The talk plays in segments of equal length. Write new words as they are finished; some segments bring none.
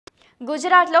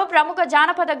గుజరాత్లో ప్రముఖ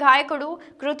జానపద గాయకుడు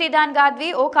కృతిదాన్ గాద్వి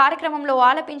ఓ కార్యక్రమంలో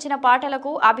ఆలపించిన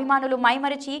పాటలకు అభిమానులు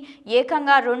మైమరిచి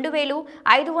ఏకంగా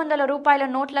 2,500 రూపాయల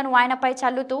నోట్లను ఆయనపై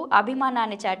చల్లుతూ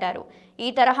అభిమానాన్ని చాటారు. ఈ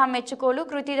తరహా మెచ్చుకోలు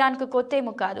కృతిదాన్కు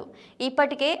కొత్తేమీ కాదు.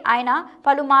 ఇప్పటికే ఆయన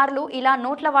పలుమార్లు ఇలా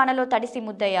నోట్ల వానలో తడిసి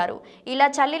ముద్దయ్యారు. ఇలా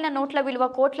చల్లిన నోట్ల విలువ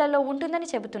కోట్లలో ఉంటుందని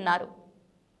చెబుతున్నారు.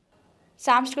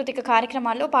 సాంస్కృతిక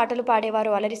కార్యక్రమాల్లో పాటలు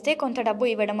పాడేవారు అలరిస్తే కొంత డబ్బు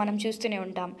ఇవ్వడం మనం చూస్తూనే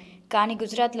ఉంటాం. కానీ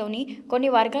గుజరాత్లోని కొన్ని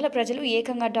వర్గాల ప్రజలు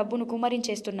ఏకంగా డబ్బును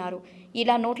కుమ్మరించేస్తున్నారు.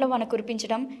 ఇలా నోట్ల వాన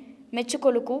కురిపించడం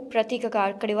మెచ్చుకోలుకు ప్రతీకగా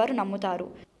అక్కడి వారు నమ్ముతారు.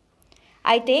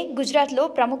 అయితే గుజరాత్లో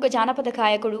ప్రముఖ జానపద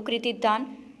గాయకుడు కృతిదాన్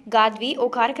గాద్వి ఓ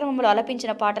కార్యక్రమంలో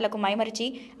ఆలపించిన పాటలకు మైమరిచి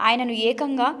ఆయనను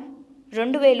ఏకంగా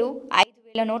 2,000,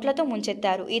 5,000 నోట్లతో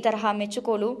ముంచెత్తారు. ఈ తరహా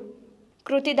మెచ్చుకోలు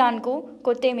కృతిదాన్కు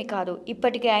కొత్తేమీ కాదు.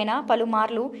 ఇప్పటికే ఆయన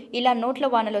పలుమార్లు ఇలా నోట్ల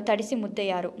వానలో తడిసి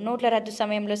ముద్దయ్యారు. నోట్ల రద్దు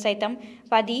సమయంలో సైతం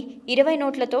 10, 20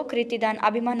 నోట్లతో కృతిదాన్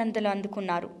అభిమానందలు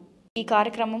అందుకున్నారు. ఈ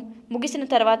కార్యక్రమం ముగిసిన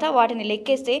తర్వాత వాటిని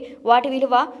లెక్కేస్తే వాటి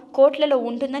విలువ కోట్లలో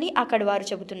ఉంటుందని అక్కడి వారు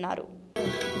చెబుతున్నారు.